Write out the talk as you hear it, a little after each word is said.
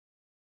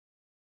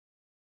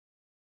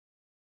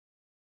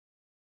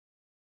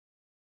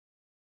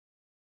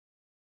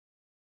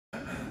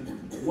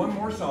one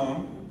more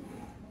song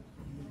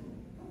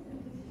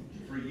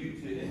for you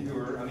to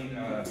endure,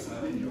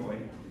 enjoy.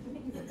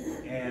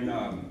 And,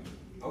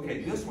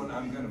 okay, this one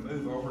I'm going to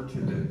move over to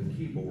the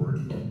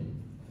keyboard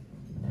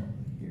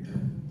here.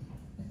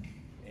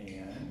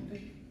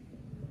 And,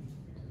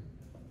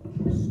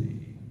 let's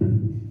see.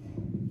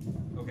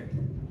 Okay, I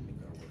think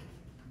that'll work.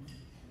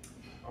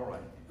 All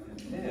right,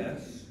 and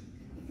this,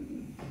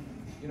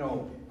 you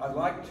know, I'd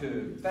like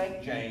to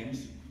thank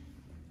James.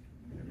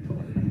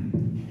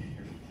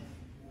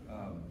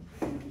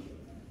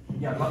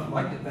 I'd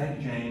like to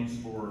thank James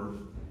for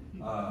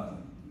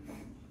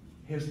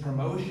his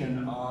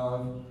promotion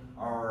of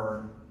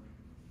our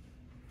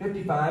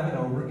 55 and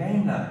over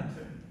game night.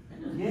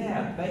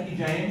 Yeah, thank you,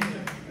 James.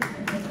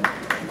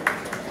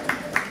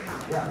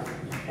 Yeah,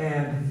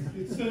 and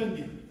it's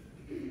Sunday.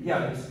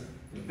 Yeah, it's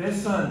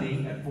this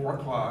Sunday at 4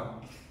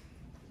 o'clock,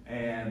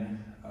 and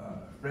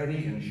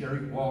Freddie and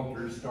Sherry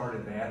Walters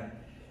started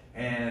that,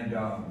 and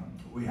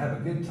we have a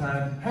good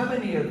time. How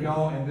many of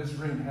y'all in this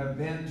room have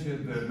been to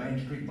the Main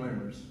Street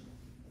Bloomers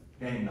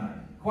game night?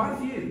 Quite a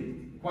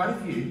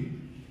few.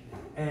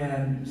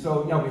 And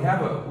so yeah, we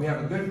have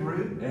a good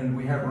group, and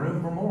we have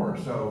room for more.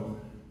 So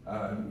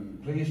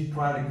please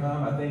try to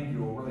come. I think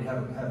you'll really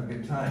have a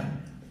good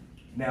time.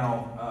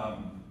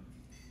 Now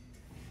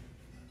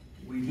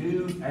we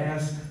do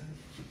ask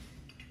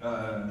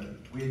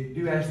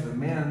the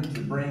men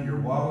to bring your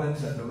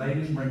wallets, and the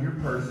ladies bring your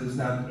purses.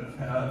 Now,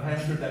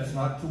 Pastor, that's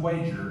not to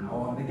wager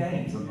on the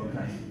games,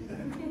 okay?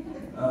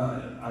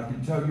 I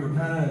can tell you were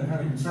kind of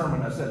concerned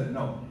when I said it.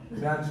 No,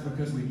 that's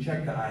because we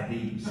check the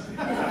IDs.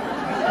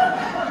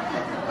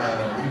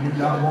 We do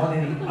not want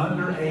any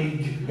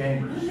underage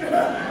gamers.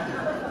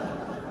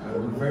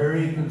 We're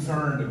very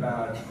concerned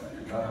about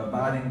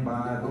abiding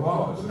by the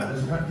laws of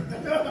this country.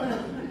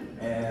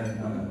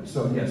 And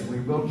so, yes, we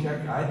will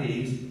check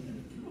IDs.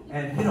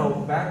 And, you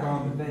know, back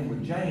on the thing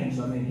with James,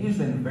 I mean, he's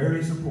been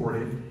very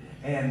supportive,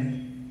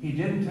 and he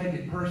didn't take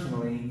it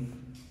personally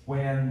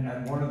when,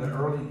 at one of the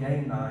early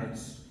game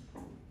nights,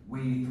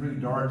 we threw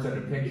darts at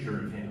a picture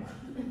of him.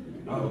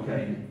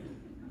 Okay.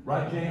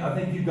 Right, James? I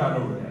think you got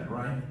over that,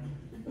 right?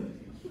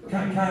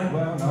 Kind of,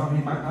 well, no,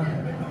 he might not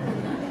have it.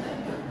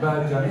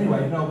 But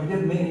anyway, no, we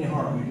didn't mean any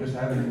harm. We were just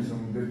having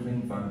some good,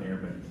 clean fun there.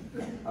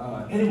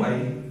 But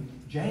anyway,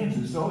 James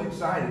is so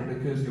excited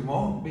because it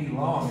won't be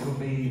long. It'll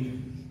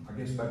be, I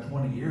guess, about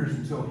 20 years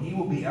until he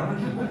will be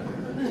eligible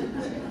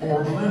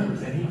for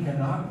Bloomers, and he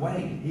cannot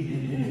wait.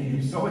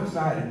 He's so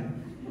excited.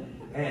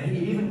 And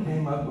he even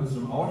came up with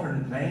some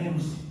alternate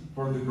names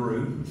for the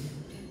group.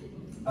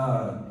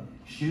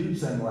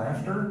 Shoots and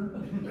Laughter.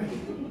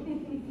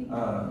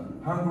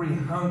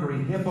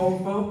 Hungry Hippo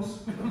Folks.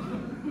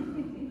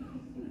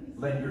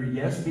 Let your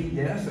yes be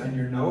yes and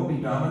your no be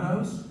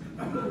dominoes.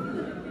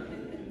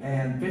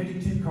 And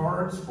 52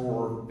 cards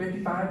for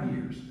 55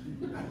 years.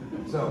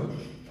 So,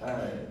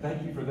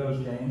 thank you for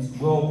those, James.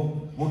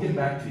 We'll get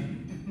back to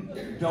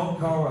you. Don't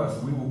call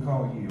us. We will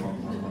call you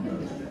on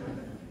those.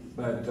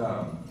 But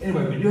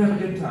anyway, we do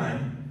have a good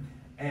time.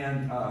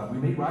 And we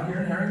meet right here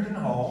in Harrington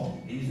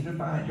Hall. Easy to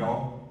find,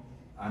 y'all.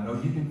 I know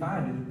you can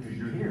find it because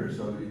you're here.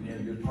 So you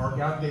just park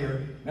out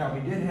there. Now,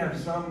 we did have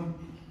some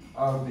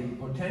of the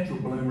potential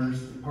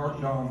Bloomers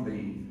parked on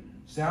the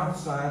south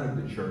side of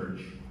the church.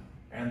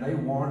 And they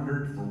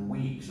wandered for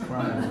weeks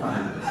trying to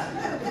find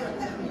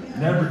us.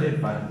 Never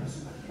did find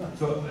us.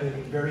 So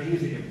it's very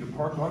easy. If you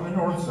park on the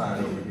north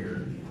side over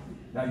here,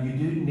 now you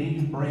do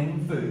need to bring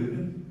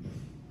food.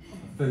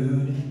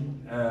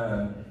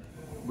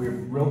 We're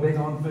real big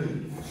on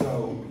food.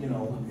 So, you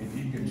know, if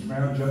you can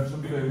scrounge up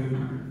some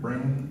food,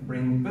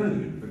 bring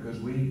food, because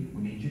we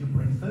need you to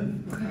bring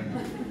food.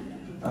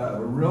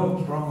 We're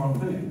real strong on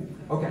food.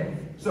 Okay,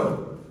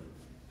 so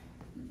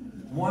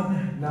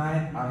one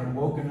night I had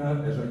woken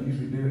up, as I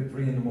usually do, at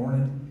 3 in the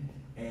morning,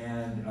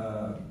 and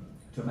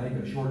to make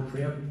a short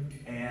trip,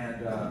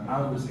 and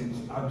I was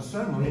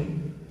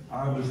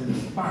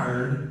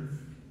inspired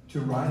to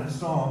write a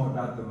song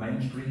about the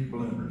Main Street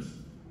Bloomers.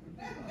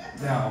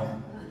 Now,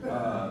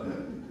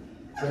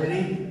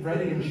 Freddie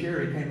and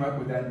Sherry came up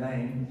with that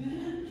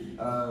name.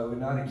 We're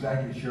not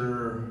exactly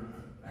sure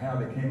how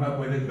they came up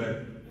with it,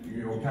 but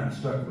you know, kind of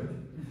stuck with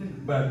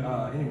it. But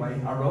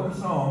anyway, I wrote a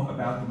song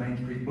about the Main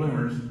Street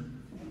Bloomers,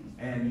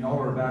 and y'all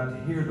are about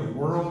to hear the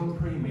world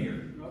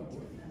premiere.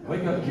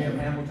 Wake up, Jim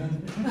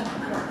Hamilton.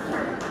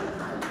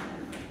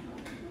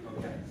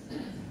 Okay.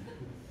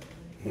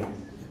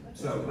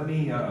 So let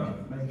me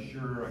make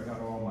sure I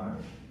got all my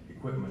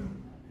equipment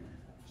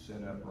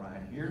set up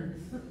right here.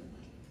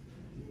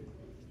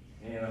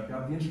 And I've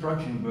got the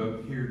instruction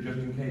book here just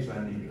in case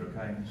I need it,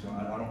 okay? So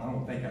I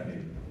don't think I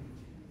do.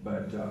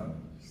 But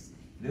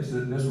this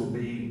will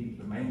be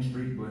the Main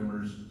Street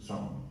Bloomers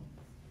song.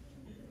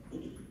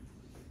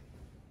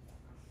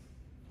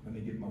 Let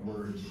me get my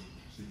words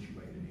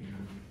situated here.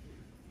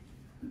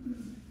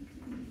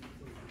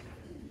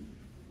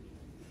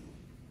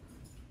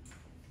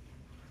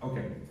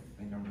 Okay, I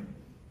think I'm ready.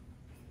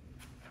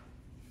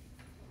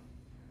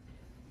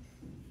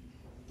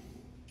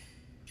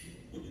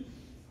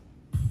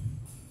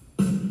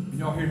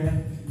 y'all hear that?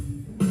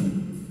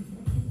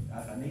 I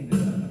think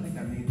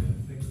I need to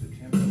fix the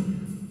tempo here.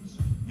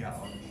 Yeah,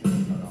 I'll just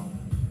shut off.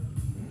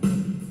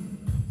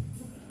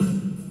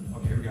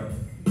 Okay, here we go.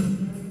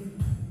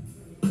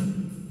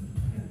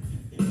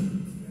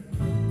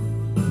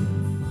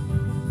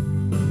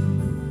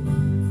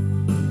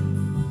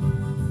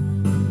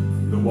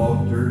 The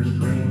Walters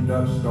dreamed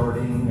of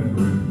starting a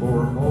group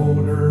for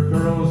older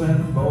girls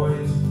and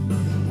boys,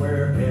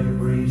 where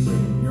every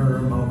senior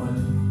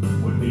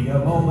moment would be a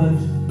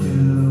moment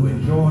to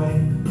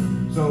enjoy.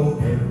 So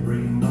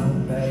every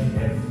month at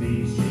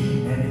FBC,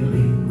 an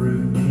elite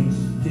group meets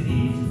to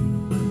eat.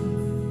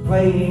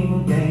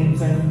 Playing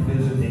games and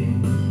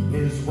visiting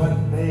is what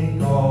they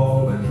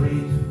call a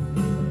treat.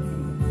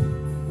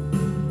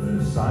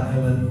 The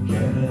silent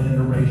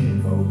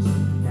generation folks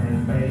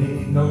can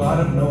make a lot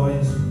of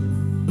noise,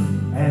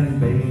 and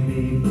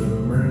baby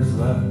boomers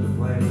love to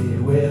play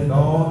with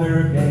all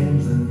their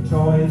games and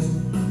toys.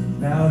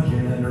 Now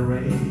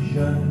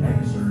Generation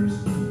Xers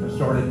have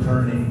started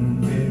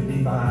turning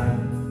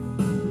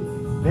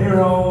 55.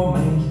 They're all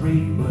Main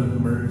Street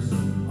bloomers,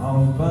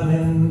 on fun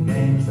and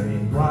games they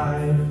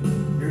thrive.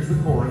 Here's the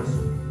chorus.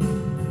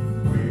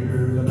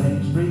 We're the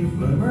Main Street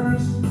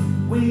bloomers,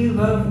 we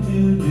love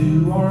to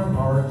do our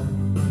part.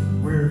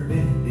 We're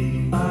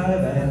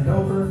 55 and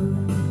over,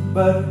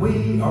 but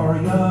we are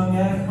young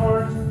at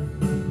heart.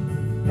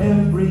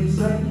 Every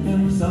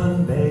second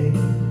Sunday,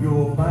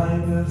 you'll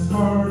find us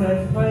hard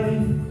at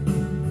play,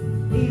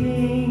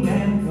 eating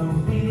and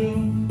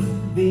competing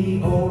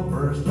the old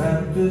First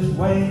Baptist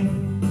way.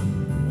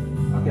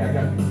 Okay, I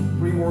got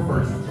 3 more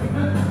verses.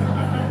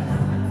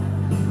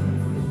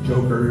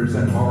 Jokers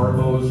and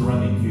marbles,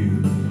 rummy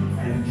cube,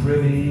 and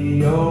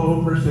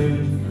trivial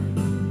pursuit,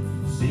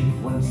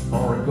 sequence,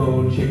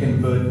 sparkle, chicken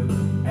foot,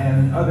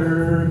 and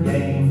other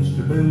games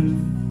to boot.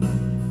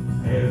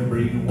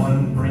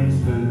 Everyone brings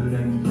food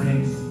and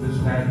drinks, the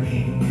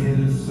snacking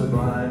is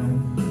sublime.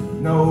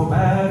 No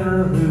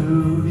matter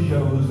who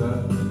shows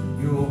up,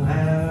 you'll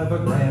have a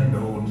grand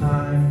old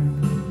time.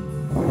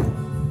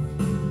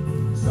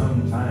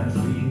 Sometimes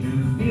we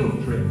do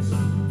field trips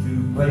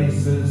to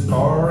places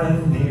far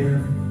and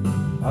near.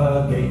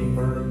 A gate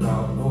for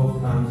gospel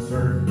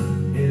concert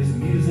is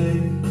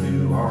music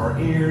to our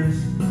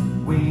ears.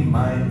 We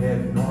might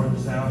head north,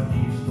 south,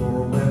 east,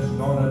 or west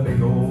on a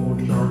big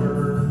old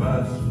charter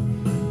bus.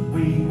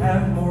 We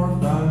have more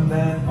fun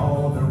than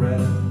all the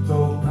rest,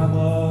 so come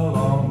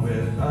along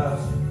with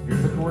us.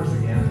 Here's the chorus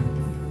again.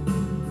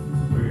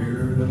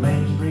 We're the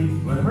Main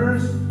Street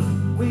bloomers,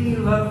 we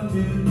love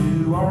to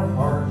do our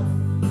part.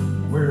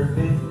 We're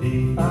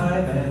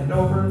 55 and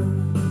over,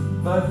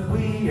 but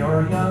we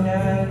are young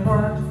at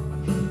heart.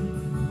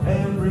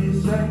 Every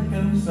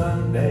second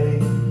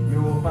Sunday,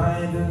 you'll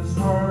find us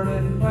hard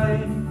at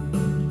play,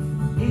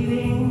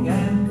 eating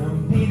and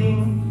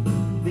competing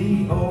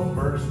the old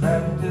First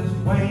Baptist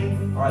way.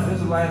 All right, this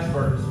is the last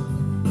verse,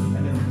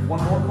 and then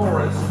one more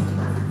chorus.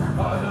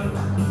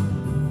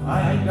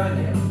 I ain't done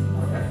yet.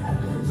 Okay,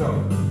 so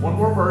one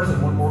more verse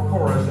and one more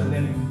chorus, and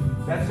then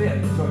that's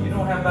it. So you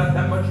don't have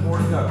that much more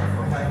to go.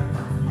 Okay,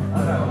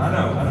 I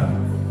know.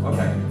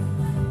 Okay,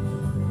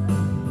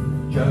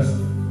 just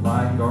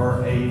like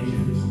our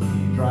ages,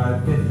 we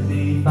drive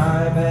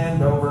 55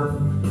 and over.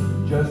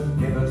 Just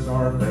give us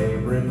our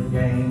favorite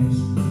games,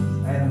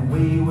 and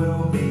we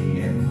will be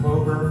in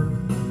clover.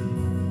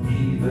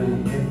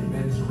 Even if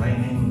it's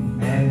raining,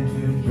 and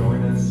to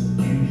join us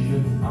you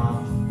should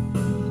opt.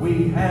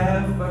 We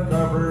have a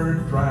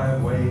covered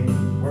driveway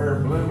where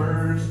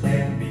bloomers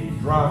can be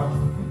dropped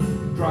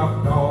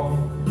off.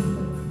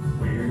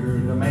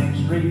 We're the Main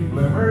Street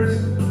bloomers,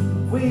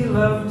 we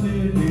love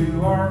to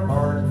do our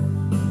part.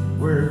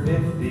 We're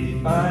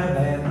 55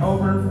 and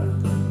over,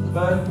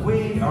 but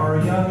we are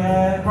young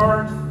at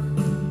heart.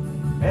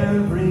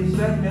 Every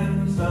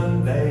second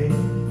Sunday,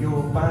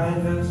 you'll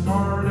find us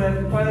hard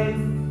at play,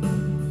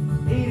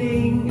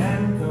 eating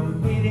and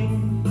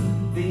competing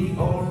the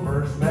old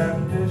First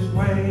Baptist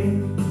way.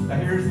 Now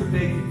here's the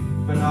big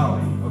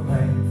finale,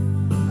 okay?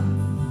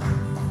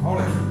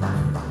 Hold it.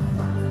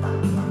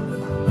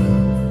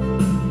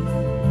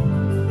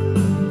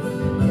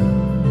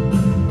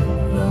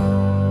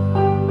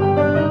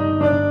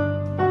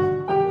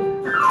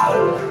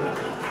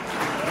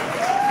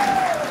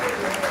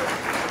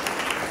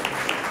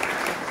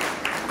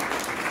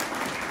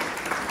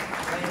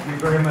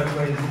 Very much,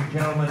 ladies and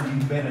gentlemen.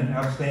 You've been an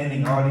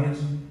outstanding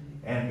audience,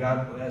 and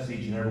God bless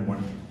each and every one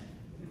of you.